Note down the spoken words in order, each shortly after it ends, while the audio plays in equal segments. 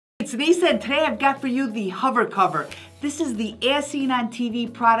it's Lisa, and today I've got for you the Hover Cover. This is the as seen on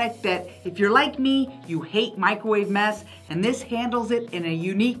TV product that, if you're like me, you hate microwave mess, and this handles it in a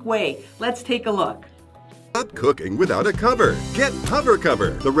unique way. Let's take a look. Stop cooking without a cover. Get Hover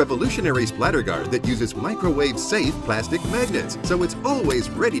Cover, the revolutionary splatter guard that uses microwave-safe plastic magnets, so it's always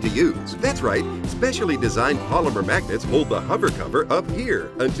ready to use. That's right, specially designed polymer magnets hold the Hover Cover up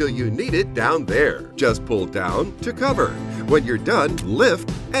here until you need it down there. Just pull down to cover. When you're done,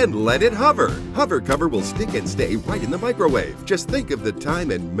 lift and let it hover. Hover Cover will stick and stay right in the microwave. Just think of the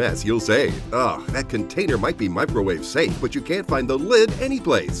time and mess you'll save. Ugh, that container might be microwave safe, but you can't find the lid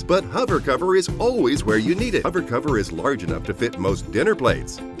anyplace. But Hover Cover is always where you need it. Hover Cover is large enough to fit most dinner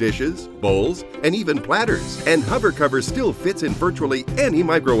plates, dishes, bowls, and even platters. And Hover Cover still fits in virtually any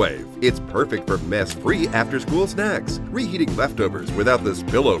microwave. It's perfect for mess-free after-school snacks, reheating leftovers without the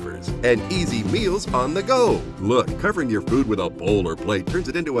spillovers, and easy meals on the go. Look, covering your food with a bowl or plate turns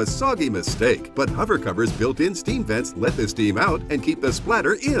it into a soggy mistake, but Hover Cover's built-in steam vents let the steam out and keep the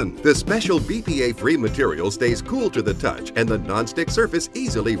splatter in. The special BPA-free material stays cool to the touch, and the non-stick surface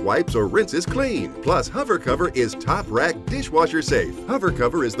easily wipes or rinses clean. Plus, Hover Cover is top-rack dishwasher safe. Hover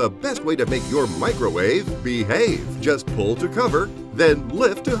Cover is the best way to make your microwave behave. Just pull to cover, then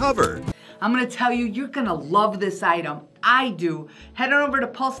lift to hover. I'm gonna tell you, you're gonna love this item. I do. Head on over to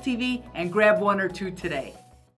Pulse TV and grab one or two today.